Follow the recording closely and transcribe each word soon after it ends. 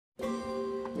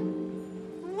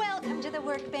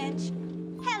workbench.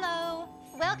 Hello.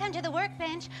 Welcome to the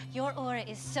workbench. Your aura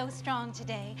is so strong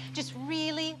today. Just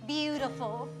really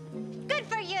beautiful. Good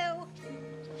for you.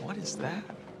 What is that?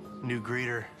 New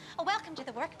greeter. Oh, welcome to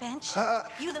the workbench.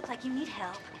 You look like you need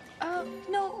help.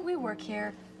 No, we work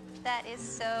here. That is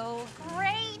so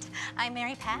great. I'm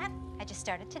Mary Pat. I just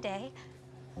started today.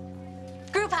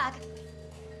 Group hug.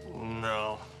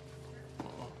 No.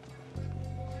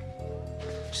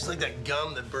 Just like that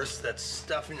gum that bursts that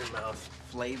stuff in your mouth.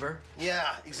 Flavor?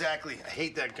 Yeah, exactly. I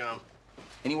hate that gum.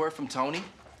 Any word from Tony?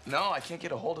 No, I can't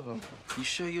get a hold of him. You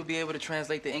sure you'll be able to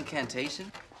translate the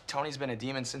incantation? Tony's been a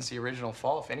demon since the original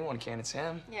fall. If anyone can, it's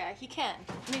him. Yeah, he can.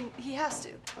 I mean, he has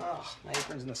to. Oh, my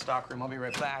apron's in the stock room. I'll be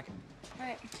right back. All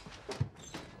right.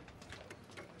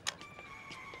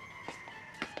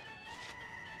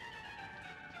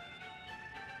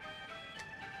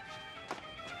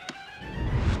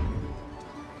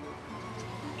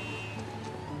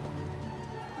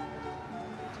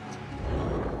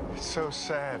 It's so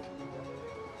sad.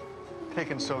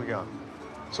 Taken so young,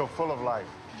 so full of life.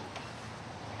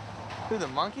 Who, the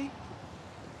monkey?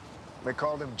 They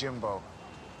called him Jimbo.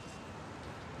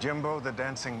 Jimbo the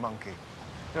dancing monkey.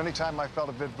 The only time I felt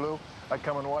a bit blue, I'd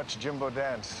come and watch Jimbo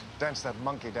dance that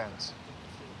monkey dance.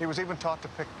 He was even taught to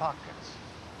pick pockets.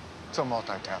 So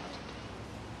multi-talented.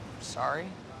 Sorry.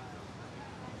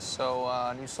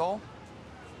 So, new soul?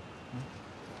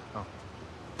 Oh.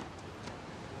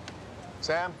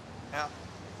 Sam? Yeah.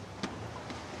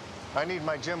 I need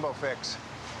my Jimbo fix.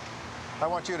 I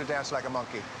want you to dance like a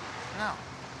monkey. No.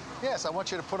 Yes, I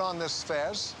want you to put on this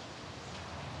fez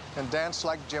and dance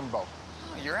like Jimbo.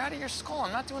 Oh, you're out of your skull.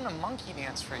 I'm not doing the monkey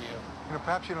dance for you. You know,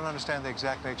 perhaps you don't understand the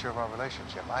exact nature of our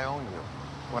relationship. I own you.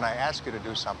 When I ask you to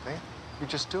do something, you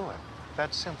just do it.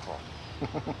 That's simple.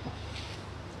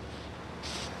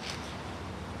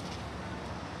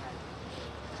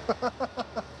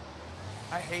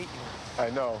 I hate you. I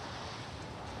know.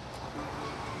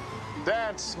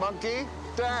 Dance, monkey,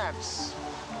 dance.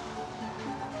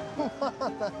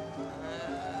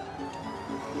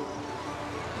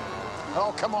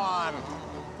 Oh, come on.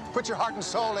 Put your heart and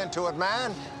soul into it,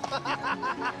 man.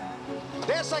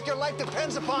 Dance like your life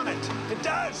depends upon it. It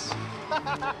does.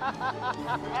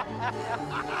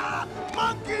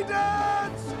 Monkey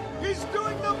dance! He's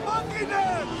doing the monkey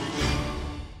dance!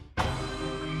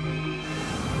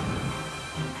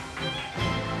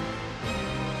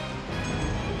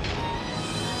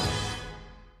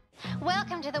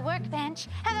 Welcome to the workbench.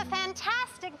 Have a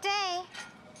fantastic day.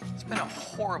 It's been a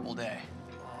horrible day.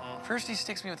 First he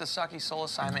sticks me with the sucky soul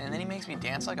assignment, and then he makes me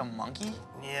dance like a monkey?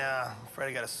 Yeah, I'm afraid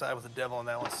I gotta side with the devil on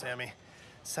that one, Sammy.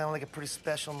 Sound like a pretty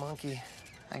special monkey.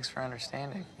 Thanks for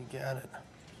understanding. You got it.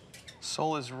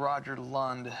 Soul is Roger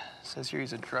Lund. Says here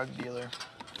he's a drug dealer.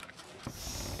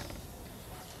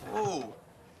 Whoa.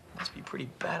 Must be pretty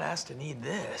badass to need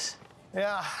this.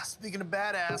 Yeah, speaking of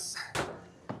badass,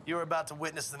 you were about to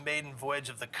witness the maiden voyage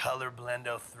of the Color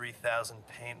Blendo 3000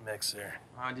 paint mixer.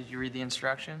 Did you read the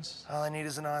instructions? All I need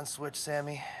is an on switch,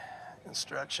 Sammy.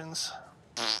 Instructions.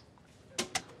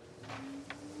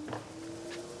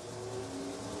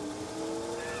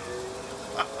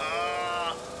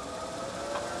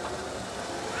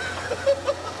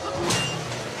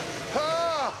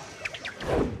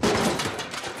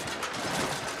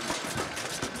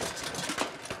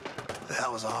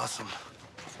 That was awesome.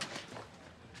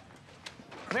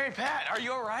 Mary Pat, are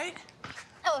you all right?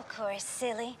 Oh, of course,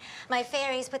 silly. My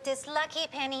fairies put this lucky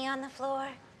penny on the floor.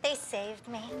 They saved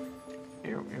me.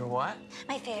 Your what?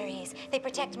 My fairies, they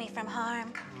protect me from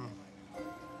harm.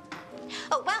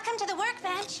 Oh, welcome to the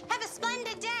workbench. Have a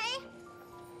splendid day.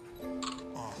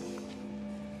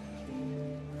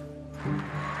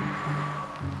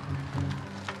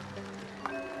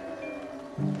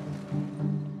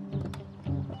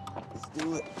 Let's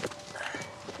do it.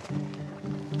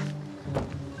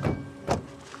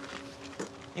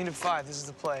 Unit 5, this is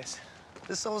the place.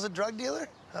 This someone's a drug dealer?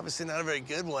 Obviously not a very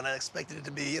good one. I expected it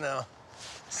to be, you know...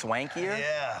 Swankier?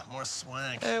 Yeah, more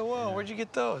swank. Hey, whoa, where'd you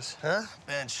get those? Huh?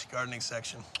 Bench, gardening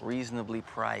section. Reasonably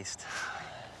priced.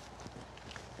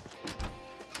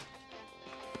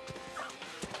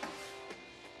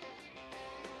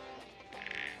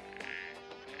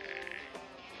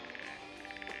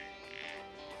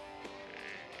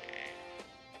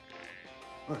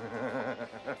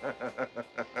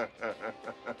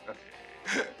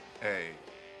 Hey,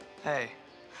 Hey,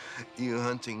 you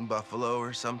hunting buffalo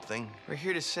or something? we're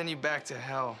here to send you back to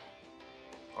hell.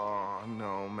 Oh,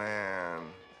 no, man.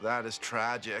 That is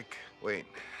tragic. Wait,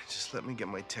 just let me get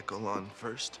my tickle on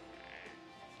first.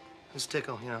 Who's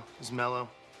Tickle, you know, who's mellow.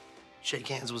 Shake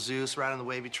hands with Zeus, ride on the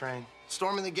wavy train.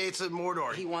 Storming the gates of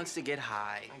Mordor. He wants to get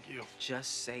high. Thank you.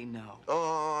 Just say no.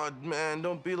 Oh, man,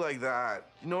 don't be like that.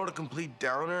 You know what a complete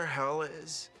downer hell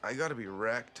is? I gotta be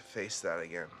wrecked to face that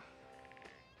again.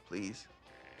 Please?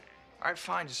 All right,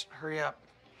 fine, just hurry up.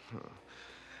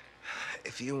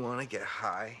 If you want to get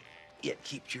high, yet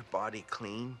keep your body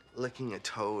clean, licking a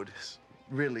toad is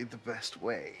really the best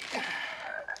way.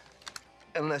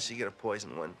 Unless you get a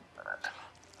poison one.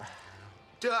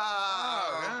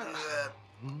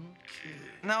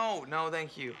 No, no,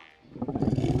 thank you.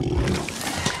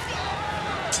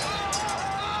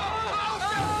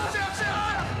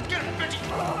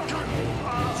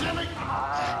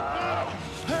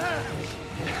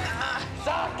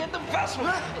 Stop! Get the best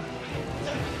one!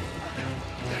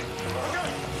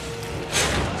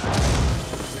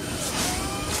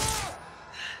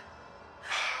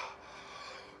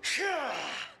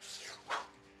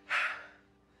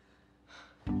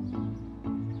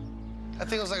 That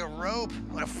thing was like a rope,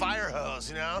 like a fire hose,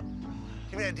 you know?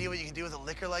 Give me an idea what you can do with a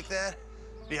liquor like that?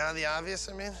 Beyond the obvious,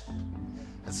 I mean?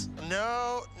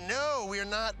 No, we are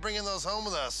not bringing those home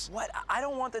with us. What? I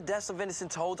don't want the deaths of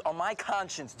innocent toads on my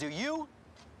conscience, do you?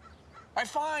 All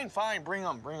right, fine, bring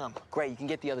them. Great, you can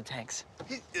get the other tanks.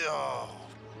 Oh.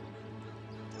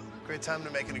 Great time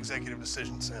to make an executive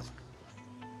decision, Sam.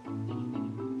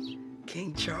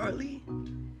 King Charlie,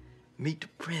 meet the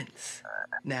prince.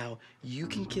 Now, you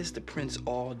can kiss the prince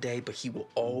all day, but he will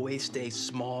always stay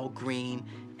small, green,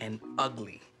 and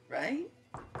ugly, right?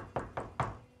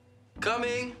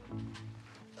 Coming.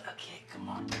 Okay, come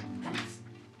on.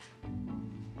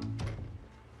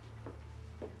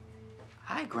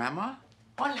 Hi, Grandma.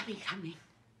 Hola, mi hija.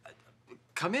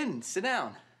 Come in, sit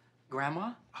down.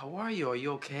 Grandma, how are you? Are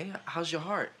you okay? How's your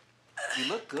heart? You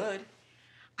look good.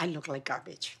 I look like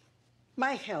garbage.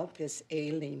 My health is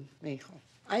ailing, mijo.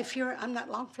 I fear I'm not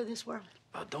long for this world.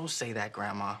 Oh, don't say that,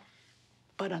 Grandma.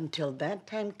 But until that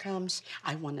time comes,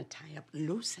 I want to tie up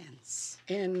loose ends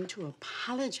and to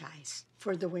apologize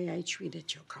for the way I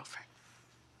treated your girlfriend.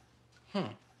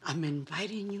 I'm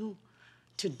inviting you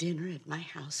to dinner at my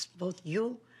house, both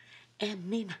you and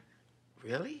Nina.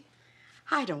 Really?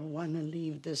 I don't want to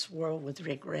leave this world with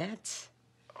regrets.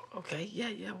 Okay,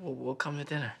 yeah, we'll come to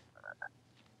dinner.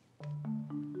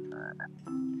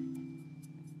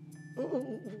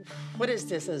 What is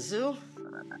this, a zoo?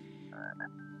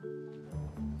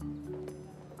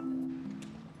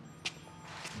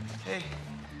 Hey,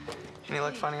 any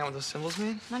luck finding out what those symbols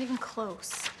mean? Not even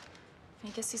close. I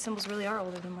guess these symbols really are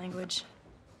older than language.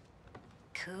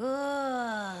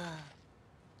 Cool.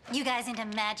 You guys into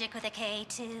magic with a K,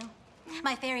 too?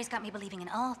 My fairies got me believing in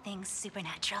all things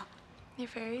supernatural. Your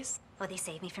fairies? Oh, they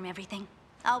save me from everything.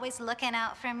 Always looking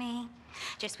out for me.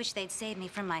 Just wish they'd save me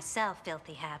from myself,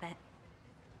 filthy habit.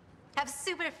 Have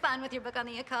super fun with your book on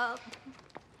the occult.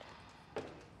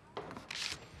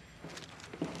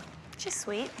 She's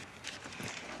sweet.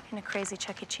 In a crazy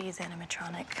Chuck E. Cheese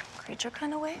animatronic creature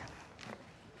kind of way.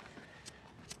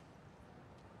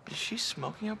 Is she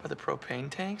smoking up by the propane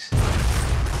tanks?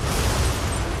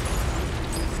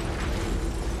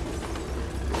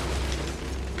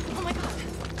 Oh my God.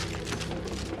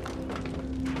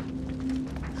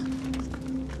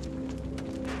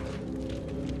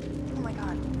 Oh my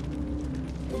God.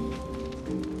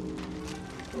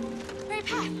 Mary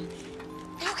Pat, are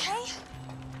you okay?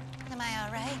 Am I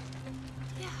all right?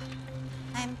 Yeah.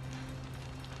 I'm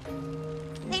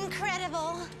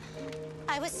incredible.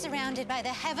 I was surrounded by the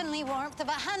heavenly warmth of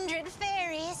 100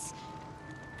 fairies.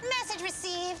 Message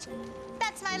received.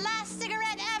 That's my last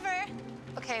cigarette ever.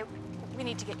 Okay, we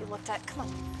need to get you looked at. Come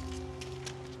on.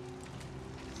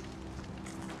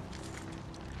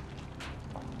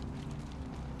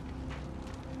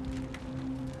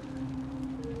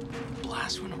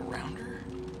 Blast went around her.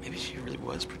 Maybe she really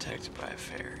was protected by a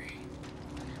fairy.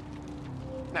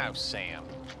 Now, Sam.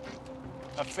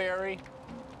 A fairy?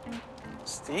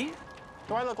 Steve?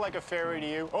 Do I look like a fairy to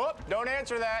you? Oh, don't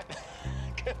answer that.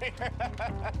 Come here.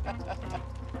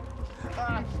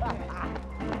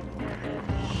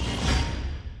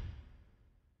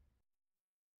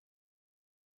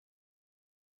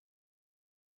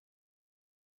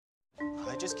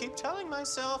 I just keep telling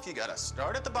myself you gotta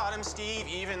start at the bottom, Steve,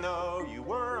 even though you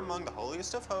were among the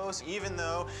holiest of hosts, even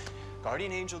though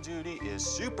guardian angel duty is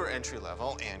super entry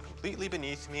level and completely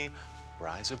beneath me.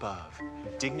 Rise above.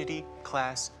 Dignity,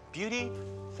 class, beauty,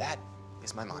 that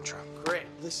is my mantra. Great.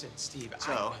 Listen, Steve,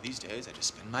 So, these days, I just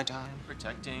spend my time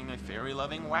protecting a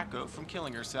fairy-loving wacko from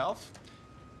killing herself.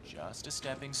 Just a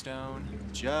stepping stone.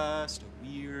 Just a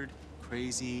weird,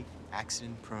 crazy,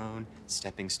 accident-prone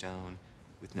stepping stone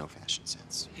with no fashion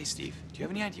sense. Hey, Steve, do you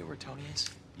have any idea where Tony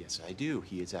is? Yes, I do.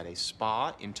 He is at a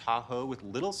spa in Tahoe with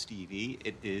little Stevie.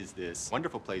 It is this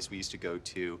wonderful place we used to go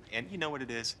to. And you know what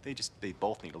it is? They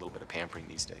both need a little bit of pampering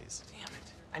these days. Damn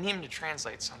it. I need him to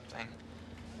translate something.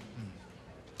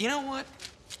 You know what?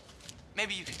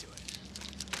 Maybe you could do it.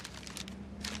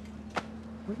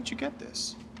 Where did you get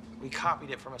this? We copied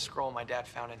it from a scroll my dad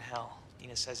found in hell.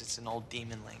 Nina says it's an old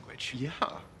demon language. Yeah.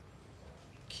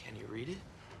 Can you read it?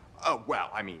 Oh,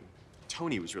 well, I mean,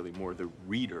 Tony was really more the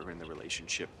reader in the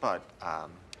relationship, but I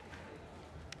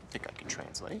think I can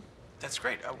translate. That's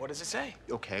great. What does it say?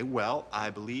 Okay, well, I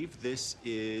believe this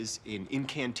is an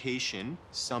incantation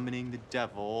summoning the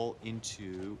devil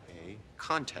into a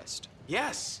contest.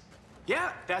 Yes.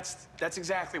 Yeah, that's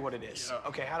exactly what it is. Yeah.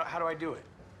 Okay, how do I do it?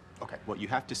 Okay, well, you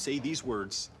have to say these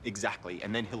words exactly,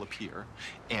 and then he'll appear,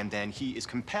 and then he is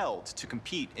compelled to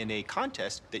compete in a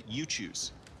contest that you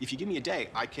choose. If you give me a day,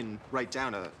 I can write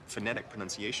down a phonetic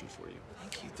pronunciation for you.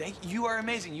 Thank you. Thank you. You are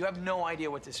amazing. You have no idea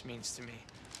what this means to me.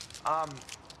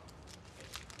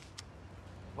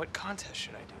 What contest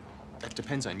should I do? That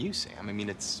depends on you, Sam. I mean,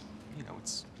 it's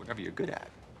whatever you're good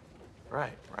at.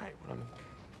 Right, what I'm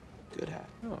good at.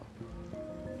 Oh.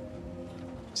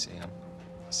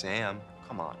 Sam,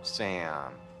 come on,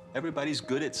 Sam. Everybody's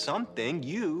good at something.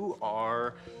 You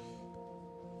are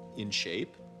in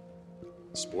shape.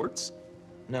 Sports?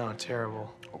 No,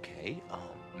 terrible. Okay,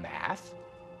 math?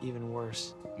 Even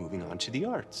worse. Moving on to the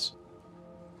arts.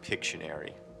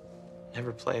 Pictionary.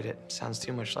 Never played it. Sounds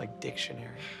too much like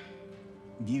dictionary.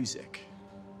 Music.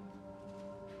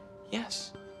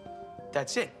 Yes.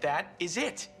 That's it. That is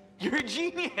it. You're a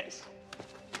genius.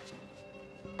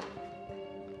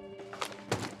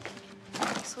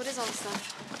 So what is all this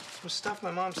stuff? Some stuff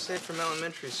my mom saved from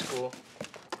elementary school.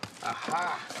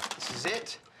 Aha. This is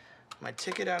it. My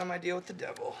ticket out of my deal with the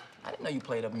devil. I didn't know you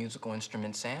played a musical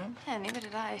instrument, Sam. Yeah, neither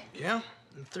did I. Yeah.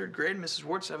 In 3rd grade, Mrs.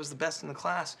 Ward said I was the best in the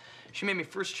class. She made me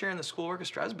first chair in the school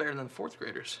orchestra. I was better than the 4th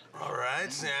graders. All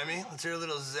right, Sammy, let's hear a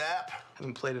little zap.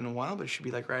 Haven't played in a while, but it should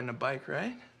be like riding a bike,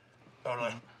 right?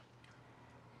 Totally.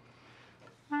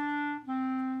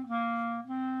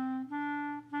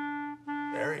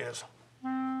 There he is.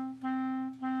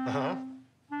 Uh-huh.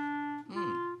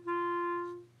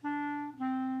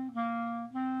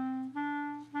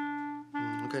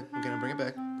 Okay, bring it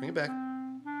back. Bring it back.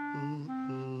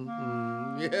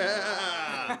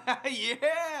 Yeah!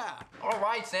 Yeah! All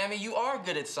right, Sammy, you are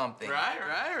good at something. Right.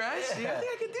 See, I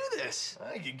think I can do this. I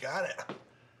think you got it.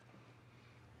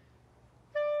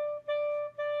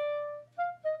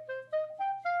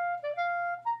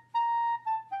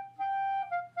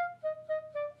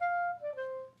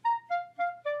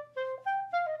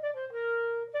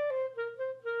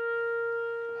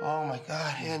 Oh my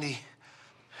God, Andy.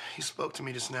 You spoke to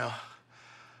me just now.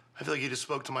 I feel like you just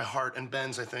spoke to my heart and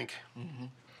Ben's, I think. Mm-hmm.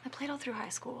 I played all through high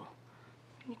school.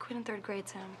 You quit in 3rd grade,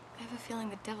 Sam. I have a feeling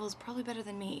the devil's probably better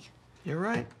than me. You're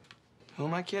right. Who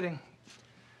am I kidding?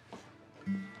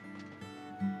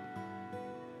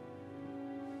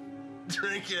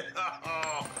 Drink it.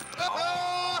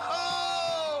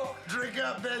 Oh! Drink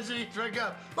up, Benji. Drink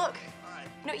up. Look,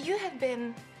 no, you have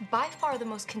been by far the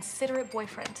most considerate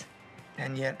boyfriend.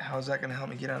 And yet, how's that gonna help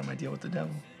me get out of my deal with the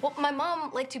devil? Well, my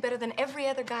mom liked you better than every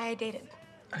other guy I dated.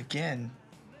 Again,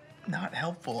 not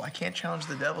helpful. I can't challenge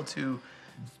the devil to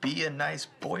be a nice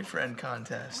boyfriend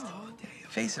contest. Oh, damn.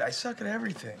 Face it, I suck at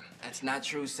everything. That's not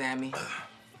true, Sammy.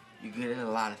 You're good at a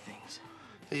lot of things.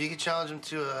 Hey, you can challenge him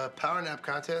to a power nap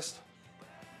contest.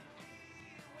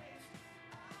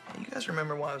 You guys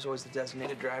remember why I was always the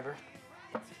designated driver?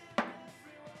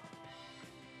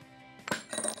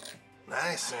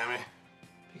 Nice, Sammy.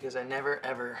 Because I never,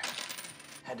 ever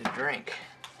had to drink.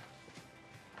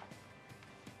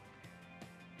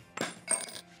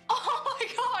 Oh my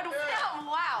God, Sam,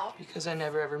 wow. Because I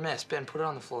never, ever missed. Ben, put it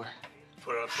on the floor.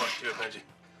 Put it on the floor. Do it, Benji.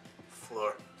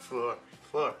 Floor.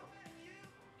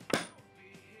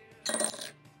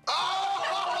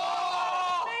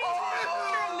 Oh!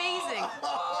 You're amazing.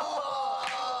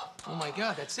 Oh my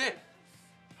God, that's it.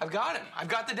 I've got him. I've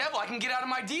got the devil. I can get out of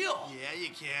my deal. Yeah, you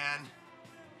can.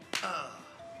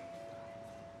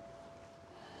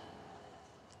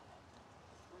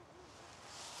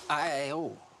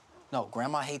 No,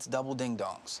 Grandma hates double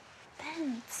ding-dongs.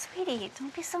 Ben, sweetie,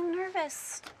 don't be so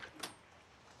nervous.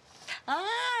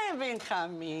 I've been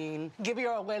coming. Give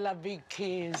your abuela a big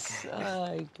kiss.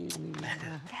 Ay, qué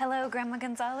linda. Hello, Grandma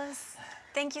Gonzalez.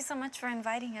 Thank you so much for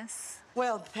inviting us.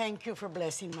 Well, thank you for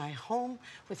blessing my home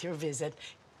with your visit.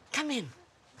 Come in.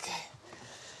 Okay.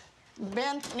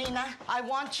 Ben, Nina, I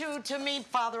want you to meet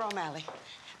Father O'Malley.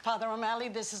 Father O'Malley,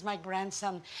 this is my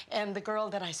grandson and the girl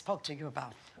that I spoke to you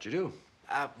about. What'd you do?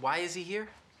 Why is he here?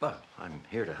 Well, I'm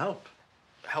here to help.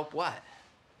 Help what?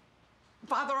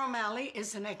 Father O'Malley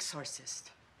is an exorcist.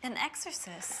 An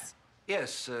exorcist?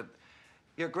 Yes,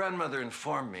 your grandmother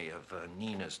informed me of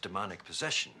Nina's demonic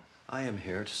possession. I am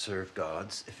here to serve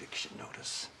God's eviction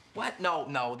notice. What?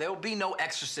 No, there'll be no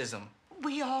exorcism.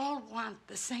 We all want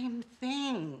the same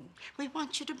thing. We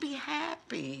want you to be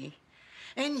happy.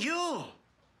 And you,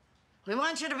 we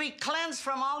want you to be cleansed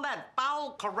from all that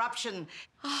foul corruption.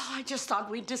 Oh, I just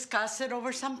thought we'd discuss it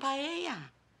over some paella.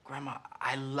 Grandma,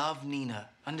 I love Nina.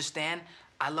 Understand?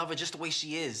 I love her just the way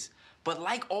she is. But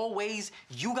like always,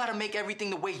 you gotta make everything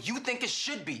the way you think it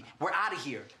should be. We're out of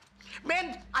here.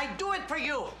 Ben, I do it for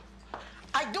you.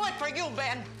 I do it for you,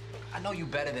 Ben. I know you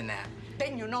better than that.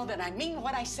 Then you know that I mean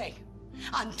what I say.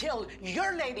 Until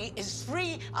your lady is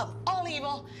free of all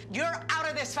evil, you're out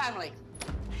of this family.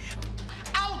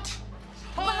 Out!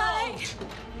 Bye. Out!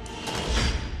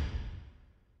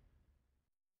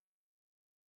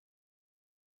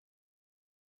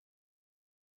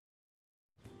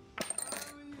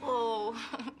 Whoa.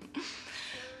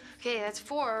 Okay, that's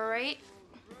 4, right?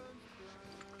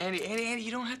 Andy,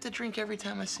 you don't have to drink every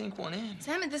time I sink one in.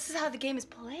 Sam, this is how the game is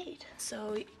played.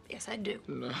 So, yes, I do.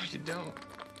 No, you don't.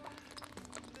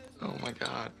 Oh, my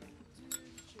God.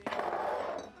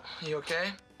 You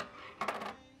okay?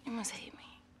 You must hate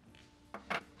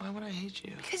me. Why would I hate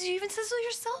you? Because you even said so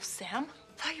yourself, Sam.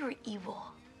 I thought you were evil.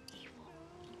 Evil.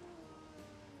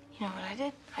 You know what I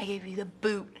did? I gave you the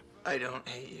boot. I don't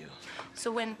hate you.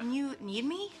 So when you need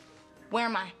me, where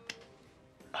am I?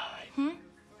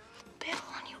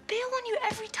 Bail on you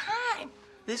every time.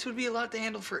 This would be a lot to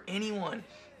handle for anyone.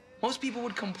 Most people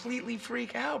would completely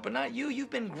freak out, but not you. You've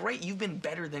been great. You've been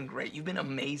better than great. You've been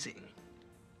amazing.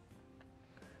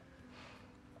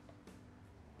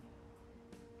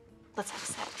 Let's have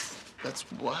sex. That's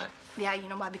what? Yeah, you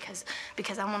know why? Because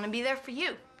I want to be there for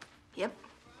you. Yep.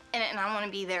 And I want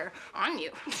to be there on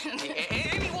you.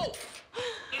 Andy, whoa!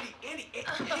 Andy,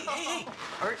 hey.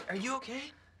 Are you okay?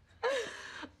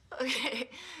 Okay,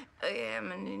 I'm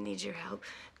gonna need your help.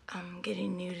 I'm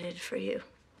getting nuded for you.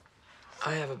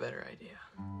 I have a better idea.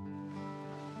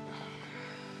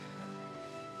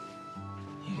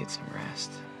 You get some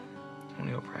rest. I'm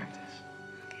gonna go practice.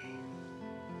 Okay.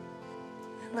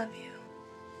 I love you.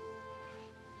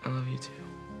 I love you too.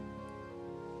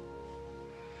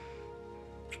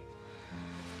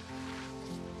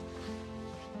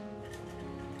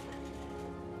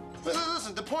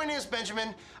 Listen, the point is,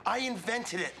 Benjamin, I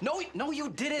invented it. No, you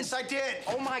didn't. Yes, I did.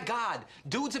 Oh my God.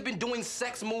 Dudes have been doing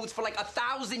sex moves for like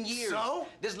 1,000 years. So?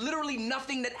 There's literally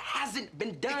nothing that hasn't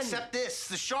been done. Except this.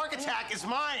 The shark attack is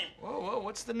mine. Whoa,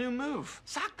 what's the new move?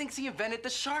 Sock thinks he invented the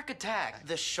shark attack.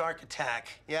 The shark attack,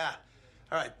 yeah.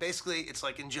 All right, basically, it's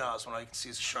like in Jaws when all you can see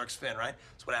is a shark's fin, right?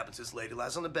 So what happens is lady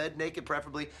lies on the bed, naked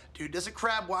preferably. Dude does a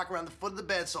crab walk around the foot of the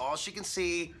bed, so all she can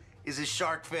see is his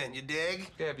shark fin, you dig?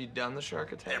 Okay, have you done the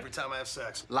shark attack? Every time I have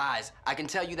sex. Lies. I can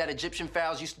tell you that Egyptian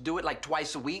pharaohs used to do it like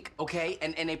twice a week, okay?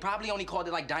 And they probably only called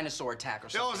it like dinosaur attack or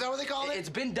something. Oh, is that what they called it? It's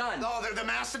been done. Oh, the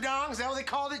mastodon? Is that what they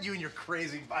called it? You and your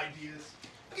crazy ideas.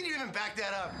 How can you even back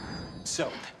that up?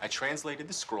 So, I translated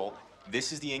the scroll.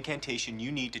 This is the incantation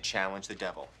you need to challenge the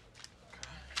devil.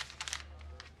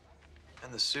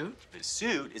 And the suit? The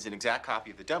suit is an exact copy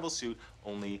of the devil's suit,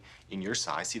 only in your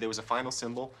size. See, there was a final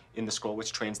symbol in the scroll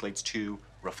which translates to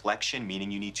reflection, meaning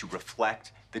you need to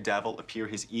reflect the devil, appear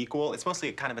his equal. It's mostly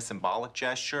a kind of a symbolic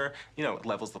gesture. You know, it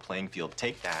levels the playing field.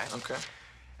 Take that. Okay.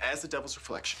 As the devil's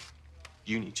reflection,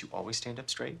 you need to always stand up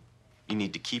straight. You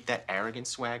need to keep that arrogant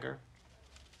swagger.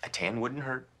 A tan wouldn't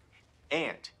hurt.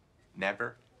 And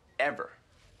never, ever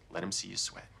let him see you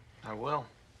sweat. I will.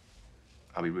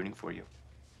 I'll be rooting for you.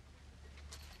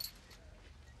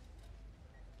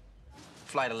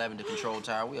 Flight 11 to Control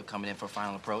Tower. We are coming in for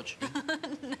final approach.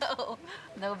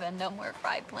 No, Ben, no more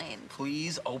fried planes.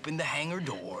 Please open the hangar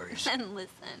doors. And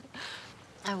listen,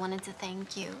 I wanted to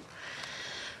thank you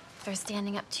for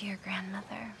standing up to your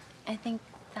grandmother. I think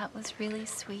that was really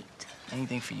sweet.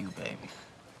 Anything for you, baby.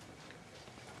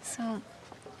 So,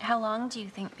 how long do you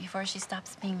think before she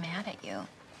stops being mad at you?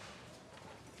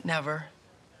 Never.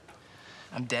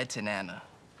 I'm dead to Nana,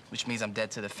 which means I'm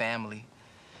dead to the family.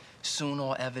 Soon,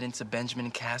 all evidence of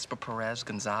Benjamin Casper Perez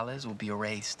Gonzalez will be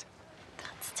erased.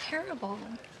 That's terrible.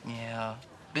 Yeah,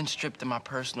 been stripped of my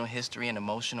personal history and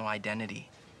emotional identity.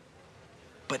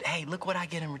 But hey, look what I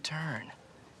get in return.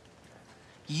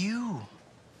 You.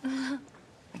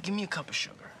 Give me a cup of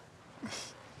sugar.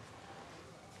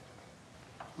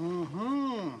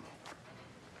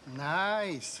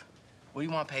 Nice. What do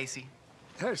you want, Pacey?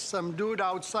 There's some dude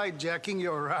outside jacking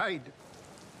your ride.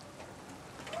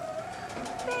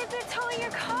 Babe, they're towing your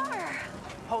car.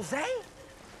 Jose?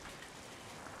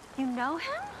 You know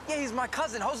him? Yeah, he's my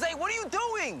cousin. Jose, what are you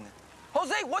doing?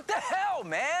 Jose, what the hell,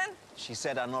 man? She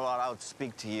said I'm not allowed to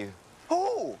speak to you.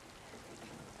 Who?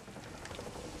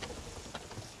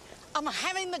 I'm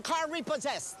having the car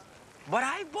repossessed. But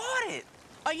I bought it.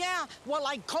 Oh, yeah? Well,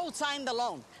 I co-signed the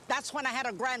loan. That's when I had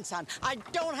a grandson. I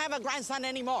don't have a grandson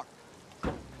anymore.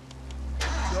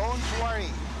 Don't worry.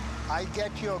 I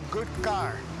get you a good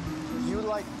car. You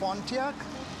like Pontiac?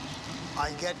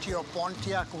 I get you a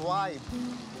Pontiac vibe.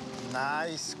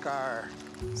 Nice car.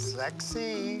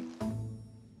 Sexy.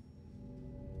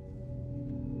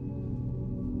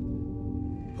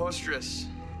 Postrus,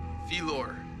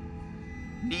 Velor,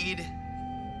 need,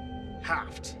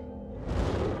 haft.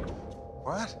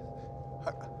 What?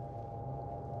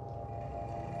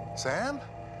 Sam?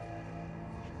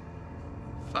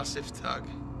 Fussif tug.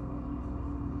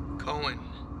 Cohen.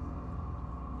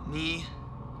 Knee.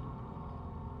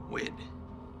 Wid.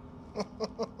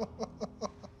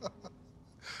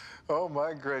 Oh,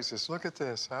 my gracious. Look at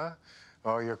this, huh?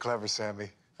 Oh, you're clever, Sammy.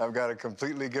 I've got to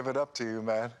completely give it up to you,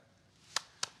 man.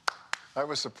 I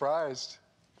was surprised.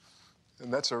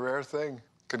 And that's a rare thing.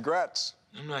 Congrats.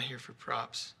 I'm not here for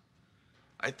props.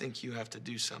 I think you have to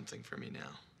do something for me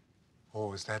now.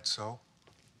 Oh, is that so?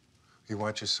 You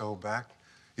want your soul back?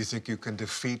 You think you can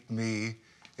defeat me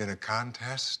in a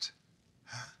contest?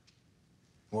 Huh?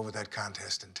 What would that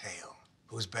contest entail?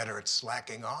 Who's better at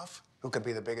slacking off? Who could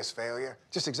be the biggest failure?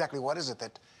 Just exactly what is it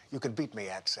that you could beat me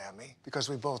at, Sammy? Because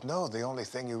we both know the only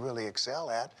thing you really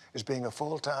excel at is being a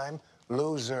full-time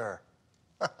loser.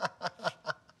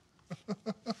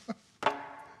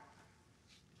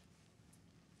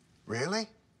 Really?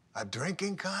 A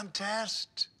drinking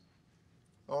contest?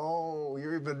 Oh,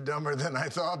 you're even dumber than I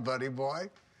thought, buddy boy.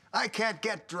 I can't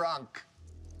get drunk.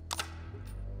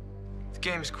 The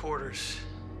game's quarters.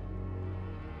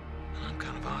 I'm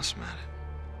kind of awesome at it.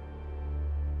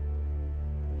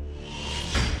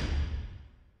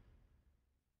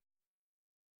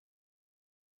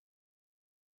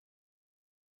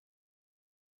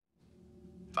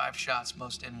 Five shots,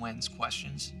 most in wins.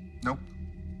 Questions? Nope.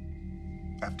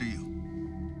 After you.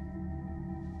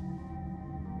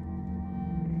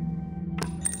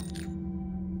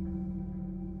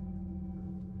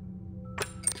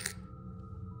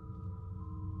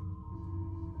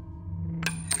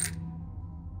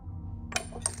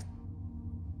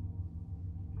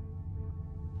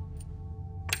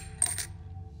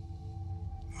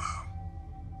 Wow.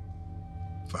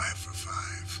 5 for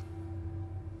 5.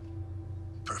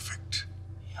 Perfect.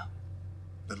 Yeah.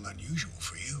 Little unusual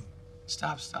for you.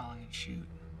 Stop stalling and shoot.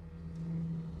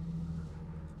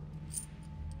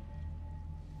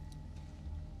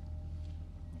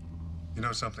 You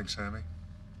know something, Sammy?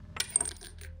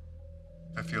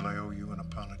 I feel I owe you an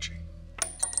apology.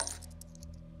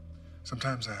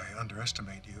 Sometimes I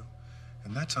underestimate you,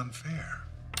 and that's unfair.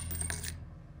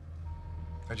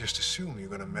 I just assume you're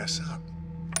gonna mess up.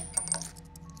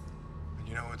 And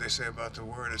you know what they say about the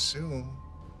word assume?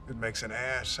 It makes an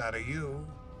ass out of you,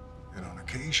 and on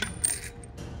occasion,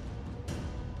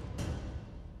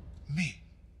 me.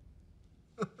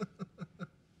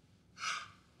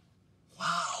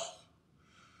 Wow.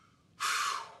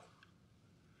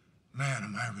 Man,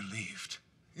 am I relieved.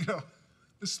 You know,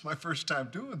 this is my first time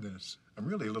doing this. I'm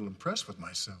really a little impressed with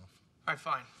myself. All right,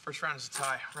 fine. First round is a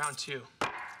tie. Round 2.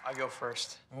 I go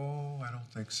first. Oh, I don't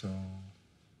think so.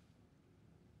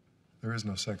 There is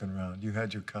no second round. You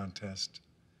had your contest.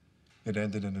 It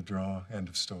ended in a draw. End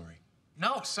of story.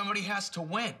 No, somebody has to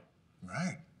win.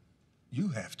 Right. You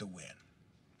have to win.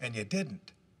 And you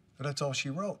didn't. But that's all she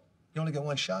wrote. You only get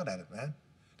one shot at it, man.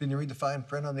 Didn't you read the fine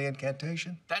print on the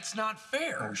incantation? That's not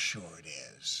fair. Oh, sure it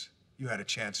is. You had a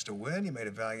chance to win. You made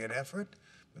a valiant effort.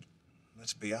 But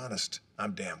let's be honest,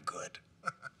 I'm damn good.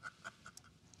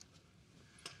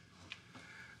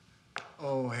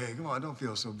 Oh, hey, come on, don't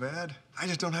feel so bad. I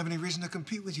just don't have any reason to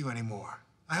compete with you anymore.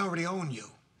 I already own you.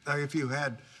 Now, if you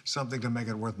had something to make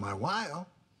it worth my while,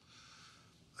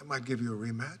 I might give you a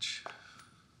rematch.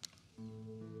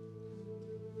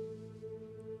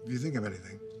 If you think of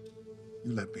anything,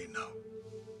 you let me know.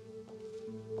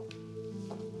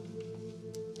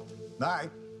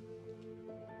 Night.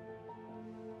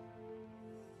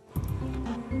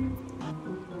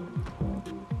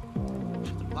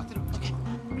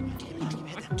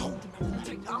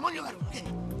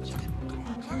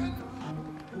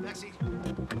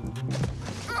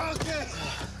 Okay.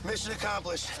 Mission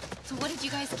accomplished. So what did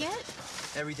you guys get?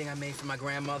 Everything I made for my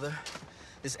grandmother.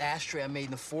 This ashtray I made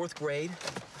in the 4th grade.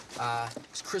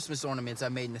 These Christmas ornaments I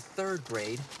made in the 3rd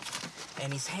grade.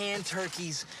 And these hand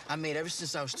turkeys I made ever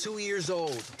since I was 2 years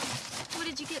old. What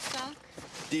did you get, Doc?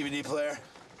 DVD player.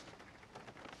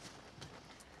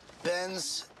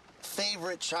 Ben's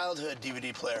favorite childhood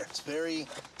DVD player. It's very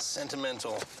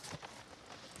sentimental.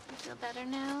 You feel better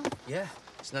now? Yeah,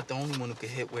 it's not the only one who could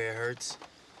hit where it hurts.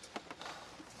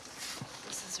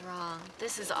 This is wrong.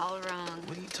 This is all wrong.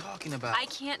 What are you talking about? I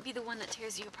can't be the one that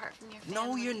tears you apart from your family.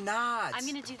 No, you're not. I'm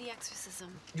gonna do the exorcism.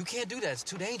 You can't do that. It's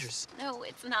too dangerous. No,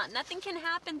 it's not. Nothing can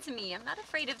happen to me. I'm not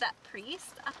afraid of that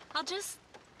priest. I'll just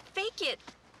fake it.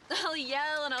 I'll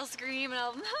yell and I'll scream and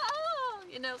I'll,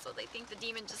 you know, so they think the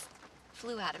demon just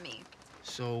flew out of me.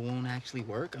 So it won't actually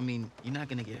work? I mean, you're not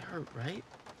gonna get hurt, right?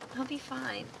 I'll be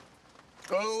fine.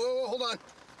 Oh, hold on.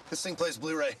 This thing plays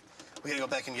Blu-ray. We gotta go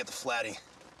back and get the flatty.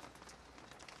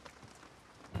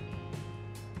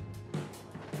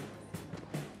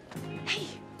 Hey,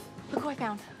 look who I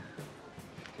found.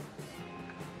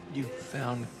 You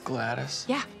found Gladys?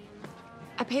 Yeah.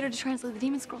 I paid her to translate the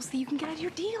demon scroll so you can get out of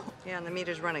your deal. Yeah, and the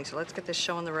meter's running, so let's get this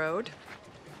show on the road.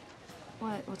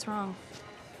 What? What's wrong?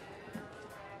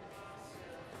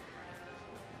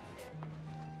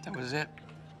 That was it.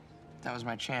 That was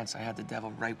my chance. I had the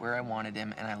devil right where I wanted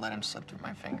him, and I let him slip through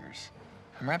my fingers.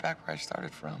 I'm right back where I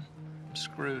started from. I'm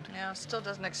screwed. Yeah, still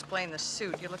doesn't explain the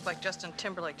suit. You look like Justin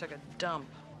Timberlake took a dump.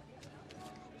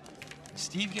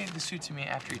 Steve gave the suit to me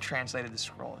after he translated the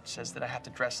scroll. It says that I have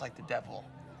to dress like the devil.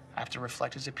 I have to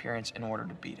reflect his appearance in order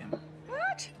to beat him.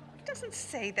 What? It doesn't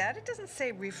say that. It doesn't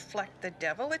say reflect the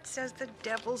devil. It says the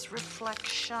devil's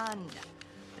reflection.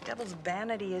 The devil's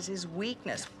vanity is his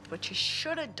weakness. What you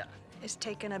should have done is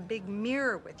taken a big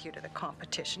mirror with you to the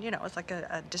competition. You know, it's like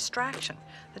a distraction.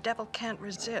 The devil can't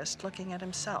resist looking at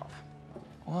himself.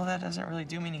 Well, that doesn't really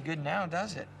do me any good now,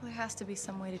 does it? Well, there has to be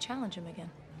some way to challenge him again.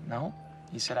 No.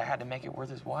 He said I had to make it worth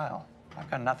his while. I've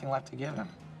got nothing left to give him.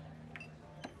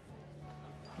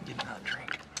 Get another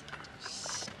drink.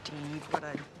 Steve, what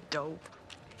a dope.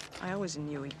 I always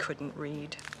knew he couldn't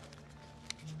read.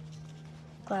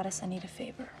 Gladys, I need a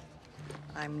favor.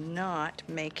 I'm not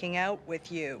making out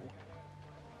with you.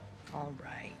 All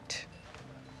right.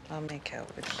 I'll make out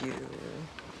with you.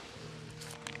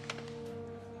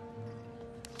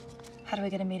 How do I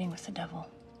get a meeting with the devil?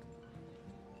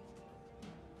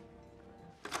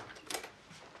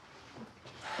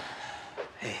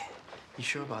 Hey, you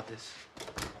sure about this?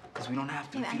 Because we don't have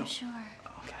to. Yeah, if you I'm don't... sure.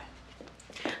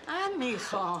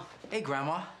 Mijo. Hey,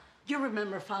 Grandma. You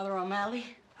remember Father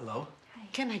O'Malley? Hello?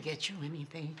 Can I get you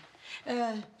anything?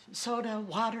 Soda,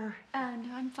 water?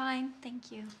 No, I'm fine.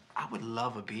 Thank you. I would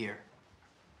love a beer.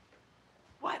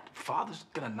 What? Father's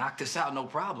gonna knock this out, no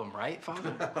problem, right,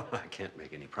 Father? I can't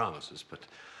make any promises, but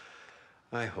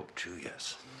I hope to,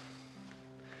 yes.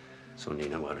 So,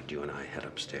 Nina, why don't you and I head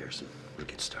upstairs and we'll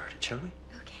get started, shall we?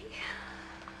 Okay.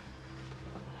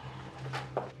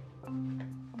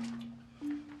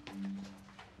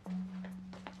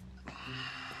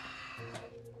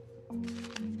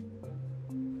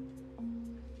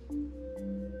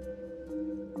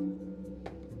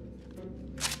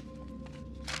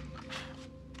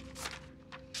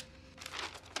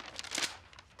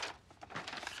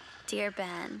 Dear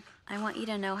Ben, I want you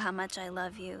to know how much I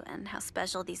love you and how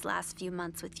special these last few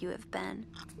months with you have been.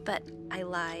 But I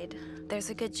lied. There's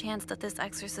a good chance that this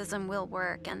exorcism will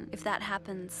work, and if that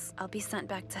happens, I'll be sent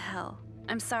back to hell.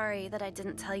 I'm sorry that I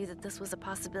didn't tell you that this was a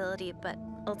possibility, but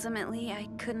ultimately, I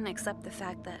couldn't accept the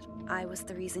fact that I was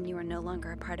the reason you were no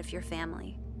longer a part of your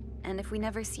family. And if we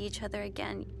never see each other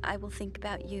again, I will think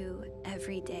about you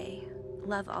every day.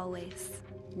 Love always,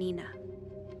 Nina.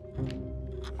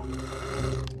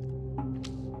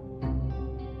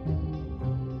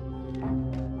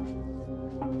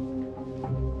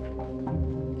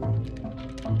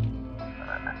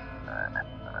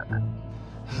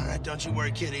 All right, don't you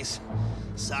worry, kiddies.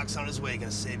 Sock's on his way,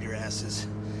 gonna save your asses.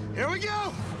 Here we go!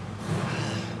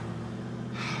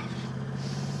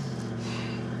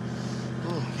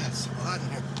 Oh, God, it's so hot in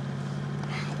here.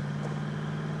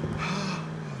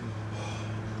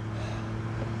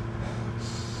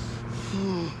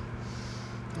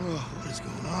 Oh, what is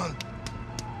going on?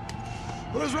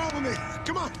 What is wrong with me?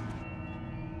 Come on!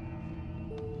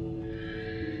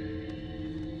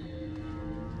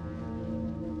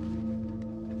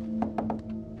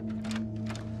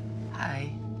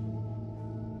 Hi.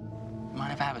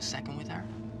 Mind if I have a second with her?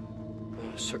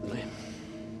 Certainly.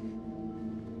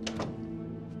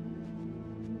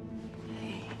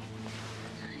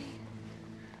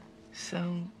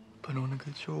 So, put on a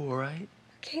good show, all right?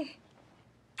 Okay.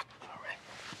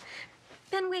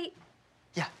 Ben, wait.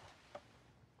 Yeah.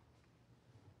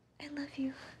 I love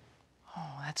you.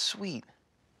 Oh, that's sweet.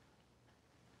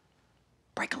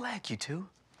 Break a leg, you two.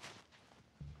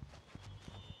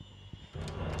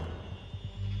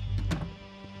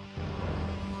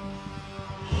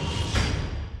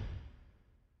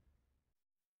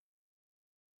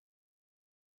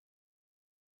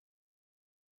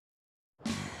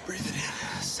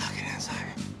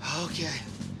 Okay.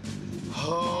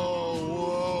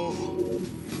 Oh,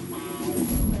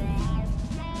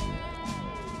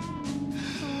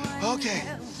 whoa. Okay.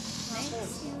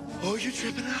 Oh, you're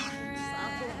tripping out.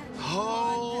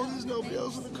 Oh, there's nobody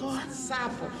else in the car.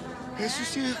 Sapo. Is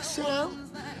this you, Sam?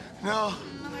 No.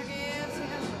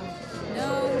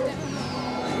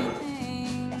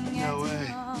 No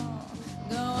way.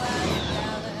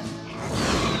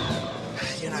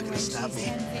 You're not gonna stop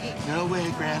me. No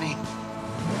way, Granny.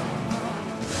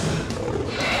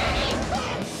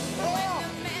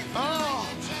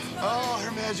 Oh,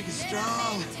 her magic is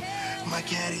strong. My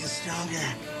caddy is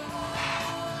stronger.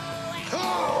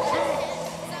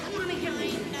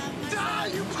 Die,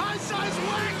 you pie-sized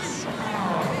wings!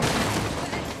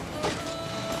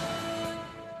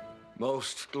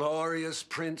 Most glorious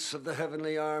Prince of the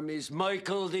heavenly armies,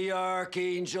 Michael the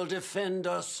Archangel, defend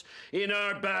us in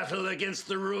our battle against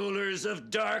the rulers of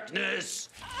darkness.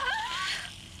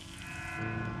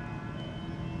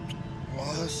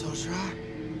 Oh, that's so dry.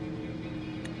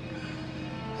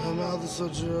 My mouth is so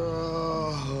dry.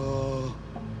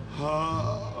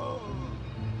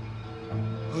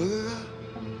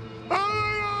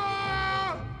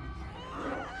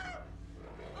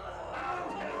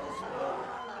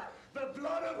 The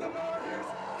blood of the martyrs.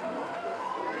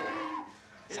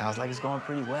 Sounds like it's going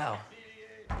pretty well.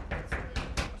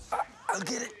 I'll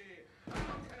get it.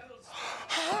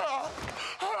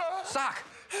 Sock.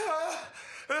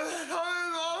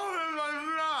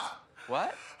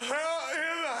 What?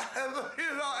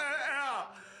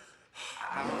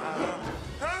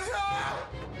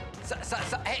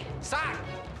 Hey, Sock!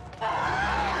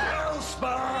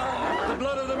 Hellspawn! The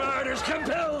blood of the martyrs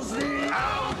compels thee!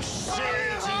 Ouch!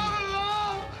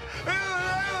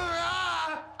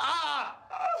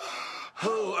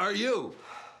 Who are you?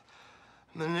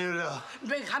 Menudo.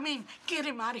 Benjamin, get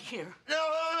him out of here.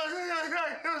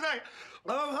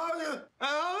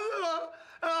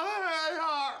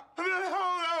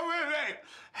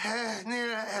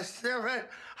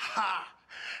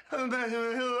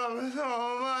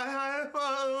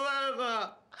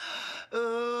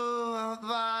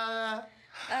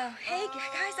 Hey,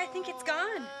 guys, I think it's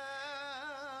gone.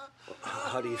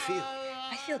 How do you feel?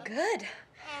 I feel good.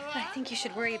 But I think you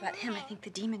should worry about him. I think the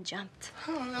demon jumped.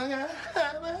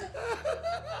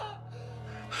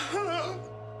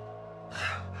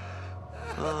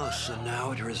 Oh, so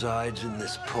now it resides in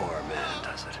this poor man,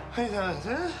 does it?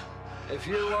 If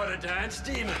you want to dance,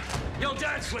 demon, you'll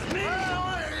dance with me!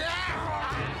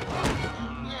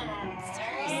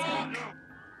 Sorry, Sock.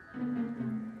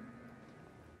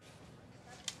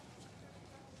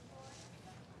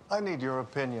 I need your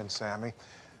opinion, Sammy.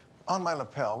 On my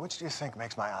lapel, which do you think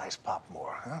makes my eyes pop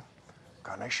more, huh?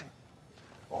 Carnation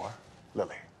or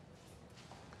lily?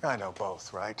 I know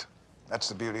both, right? That's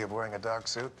the beauty of wearing a dark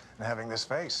suit and having this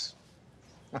face.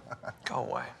 Go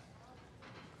away.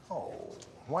 Oh,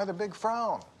 why the big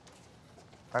frown?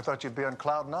 I thought you'd be on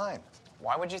cloud 9.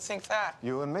 Why would you think that?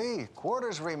 You and me,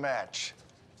 quarters rematch.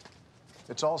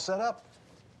 It's all set up.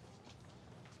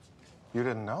 You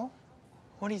didn't know?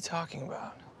 What are you talking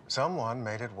about? Someone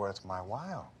made it worth my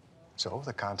while. So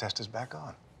the contest is back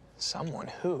on. Someone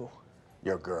who?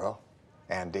 Your girl,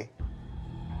 Andi.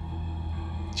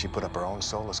 She put up her own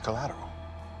soul as collateral.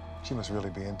 She must really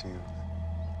be into you.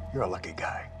 You're a lucky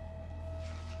guy.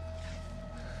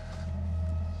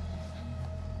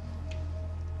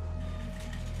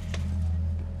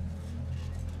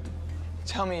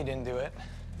 Tell me you didn't do it.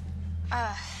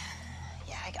 Yeah,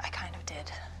 I kind of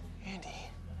did. Andi,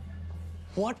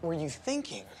 what were you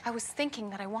thinking? I was thinking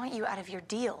that I want you out of your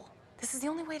deal. This is the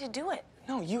only way to do it.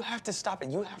 No, you have to stop it.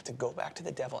 You have to go back to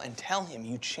the devil and tell him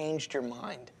you changed your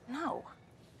mind. No.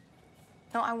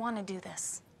 No, I want to do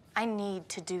this. I need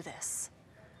to do this.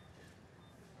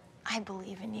 I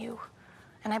believe in you,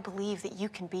 and I believe that you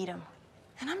can beat him.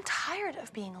 And I'm tired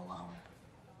of being alone.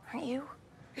 Aren't you?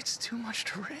 It's too much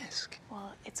to risk.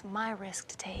 Well, it's my risk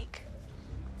to take.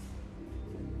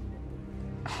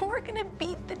 We're gonna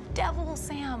beat the devil,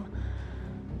 Sam.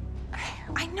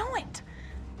 I know it.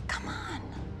 Come on.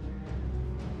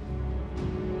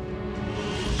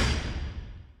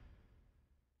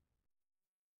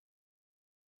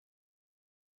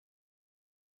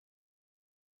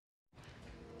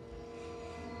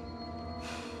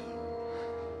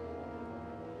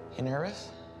 You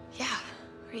nervous? Yeah.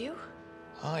 Are you?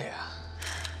 Oh, yeah.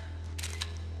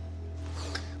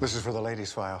 This is for the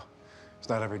ladies' file. It's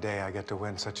not every day I get to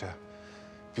win such a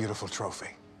beautiful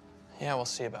trophy. Yeah, we'll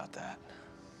see about that.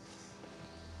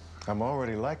 I'm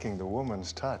already liking the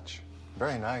woman's touch.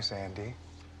 Very nice, Andi.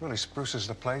 Really spruces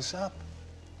the place up.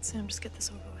 Sam, just get this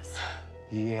over with.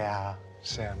 Yeah,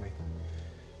 Sammy.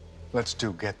 Let's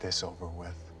get this over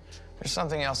with. There's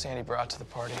something else Andy brought to the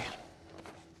party.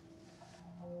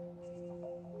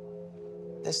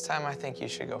 This time, I think you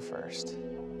should go first.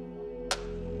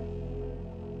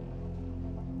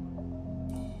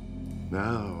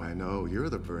 Now I know you're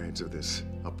the brains of this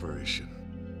operation.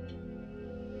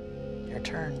 Your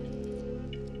turn.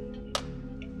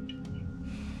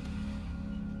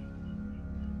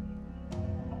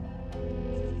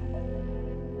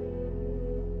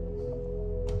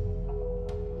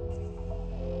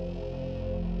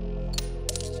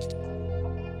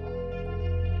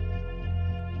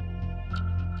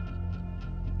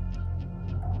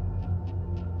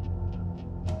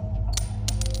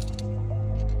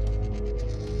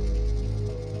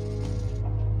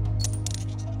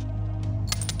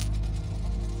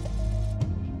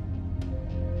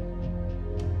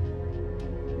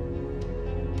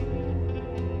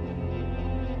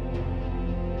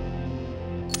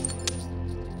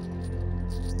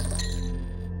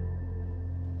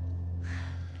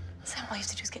 Sam, all you have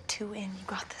to do is get 2 in. You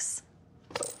got this.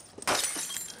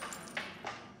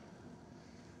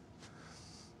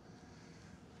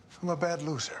 I'm a bad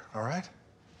loser, all right?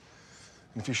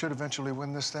 And if you should eventually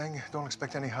win this thing, don't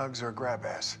expect any hugs or grab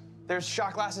ass. There's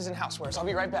shot glasses and housewares. I'll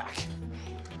be right back.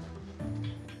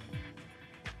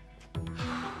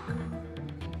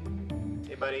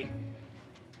 Hey, buddy.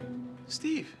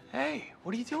 Steve, hey,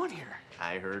 what are you doing here?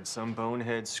 I heard some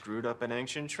bonehead screwed up an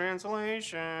ancient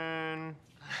translation.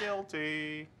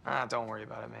 Guilty. Don't worry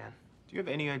about it, man. Do you have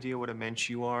any idea what a mensch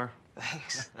you are?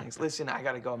 Thanks. Thanks. Listen, I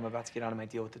gotta go. I'm about to get out of my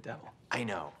deal with the devil. I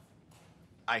know.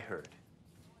 I heard.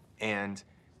 And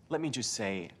let me just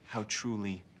say how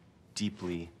truly,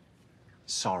 deeply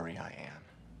sorry I am.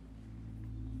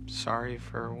 Sorry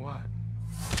for what?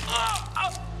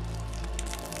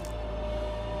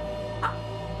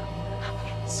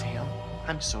 Sam,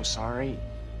 I'm so sorry.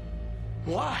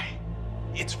 Why?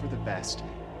 It's for the best.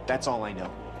 That's all I know.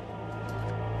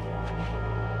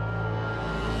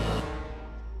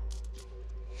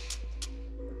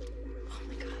 Oh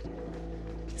my God.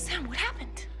 Sam, what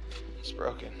happened? It's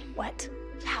broken. What?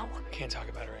 How? I can't talk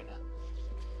about it right now.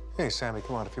 Hey, Sammy,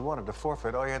 come on. If you wanted to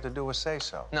forfeit, all you had to do was say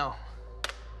so. No.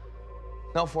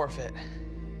 No forfeit.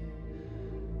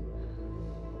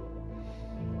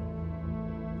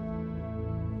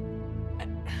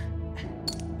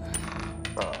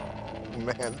 Oh,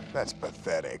 man, that's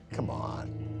pathetic. Come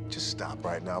on. Just stop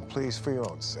right now, please, for your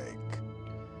own sake.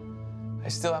 I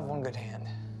still have one good hand.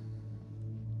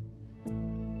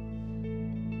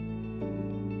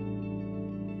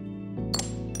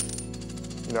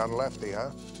 Non-lefty,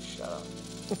 huh? Shut up.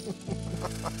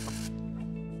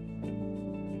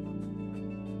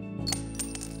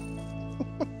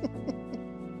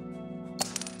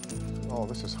 Oh,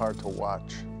 this is hard to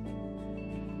watch.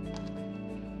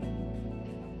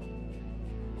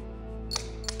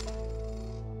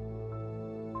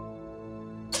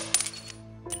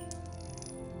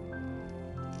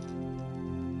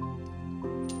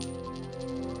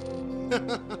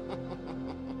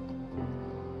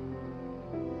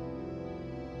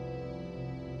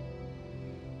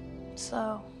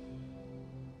 So,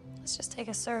 let's just take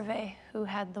a survey. Who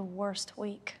had the worst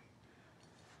week?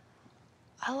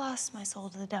 I lost my soul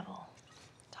to the devil.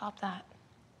 Top that.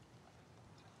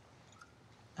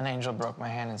 An angel broke my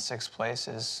hand in 6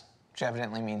 places, which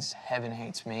evidently means heaven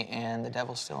hates me and the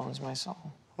devil still owns my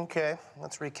soul. Okay,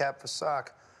 let's recap for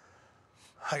sock.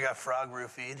 I got frog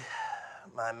roofied.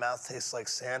 My mouth tastes like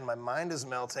sand. My mind is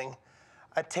melting.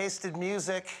 I tasted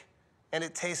music, and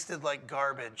it tasted like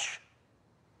garbage.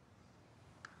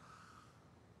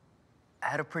 I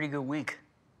had a pretty good week.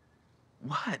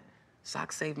 What?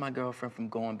 Sock saved my girlfriend from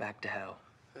going back to hell.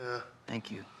 Yeah. Thank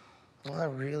you. Well, I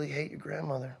really hate your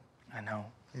grandmother. I know.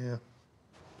 Yeah.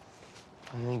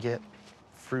 I'm gonna get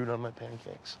fruit on my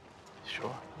pancakes. Sure.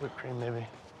 Whipped cream, maybe.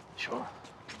 Sure.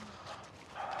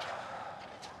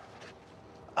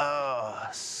 Oh,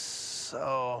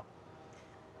 so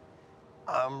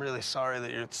I'm really sorry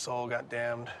that your soul got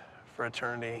damned for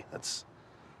eternity. That's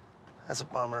a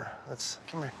bummer.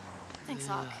 Come here. Thanks,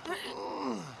 Sock.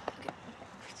 I'm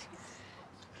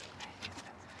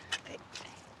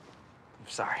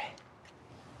sorry.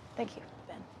 Thank you,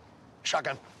 Ben.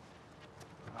 Shotgun.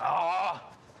 Oh!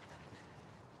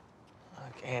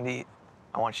 Look, Andy,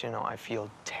 I want you to know I feel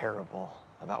terrible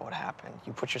about what happened.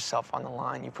 You put yourself on the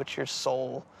line, you put your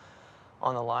soul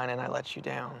on the line, and I let you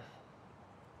down.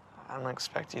 I don't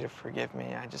expect you to forgive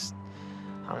me. I don't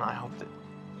know, I hope that...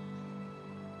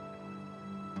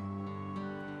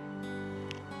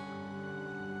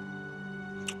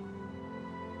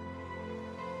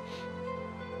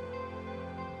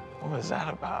 What was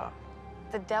that about?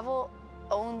 the devil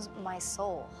owns my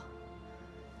soul.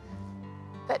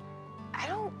 But I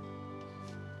don't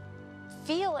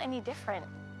feel any different,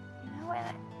 you know?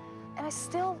 And I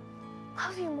still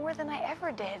love you more than I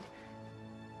ever did.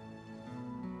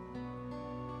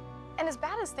 And as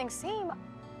bad as things seem,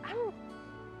 I'm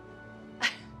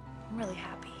really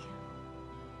happy.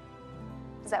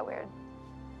 Is that weird?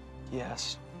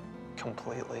 Yes,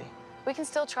 completely. We can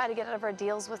still try to get out of our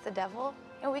deals with the devil.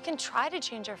 You know, we can try to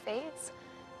change our fates.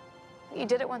 You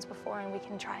did it once before, and we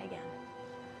can try again.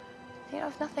 You know,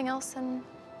 if nothing else, then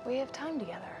we have time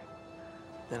together.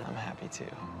 Then I'm happy too.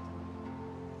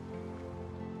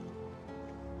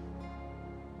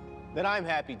 Then I'm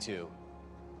happy too.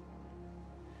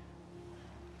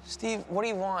 Steve, what do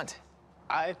you want?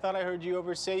 I thought I heard you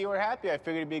over say you were happy. I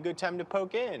figured it'd be a good time to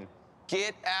poke in.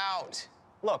 Get out.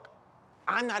 Look,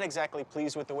 I'm not exactly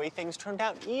pleased with the way things turned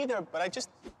out either, but I just...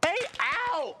 Hey,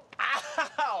 ow!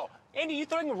 Ow! Andy, you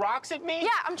throwing rocks at me? Yeah,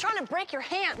 I'm trying to break your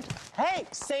hand. Hey,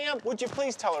 Sam, would you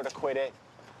please tell her to quit it?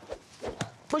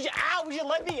 Would you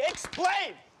let me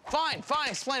explain? Fine,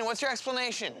 explain. What's your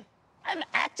explanation? I'm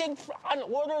acting on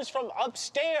orders from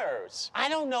upstairs. I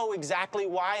don't know exactly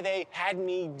why they had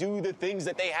me do the things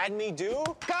that they had me do.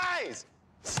 Guys,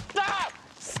 stop!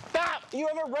 Stop! You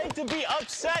have a right to be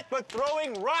upset, but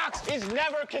throwing rocks is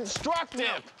never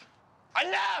constructive.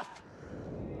 Enough!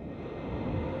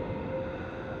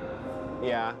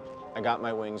 Yeah, I got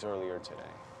my wings earlier today.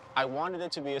 I wanted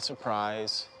it to be a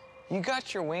surprise. You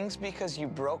got your wings because you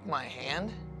broke my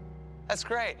hand? That's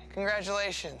great.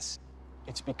 Congratulations.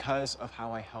 It's because of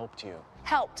how I helped you.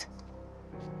 Helped.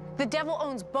 The devil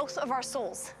owns both of our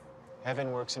souls.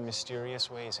 Heaven works in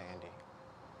mysterious ways, Andy.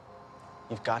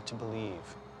 You've got to believe.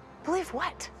 Believe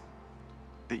what?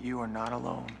 That you are not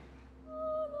alone.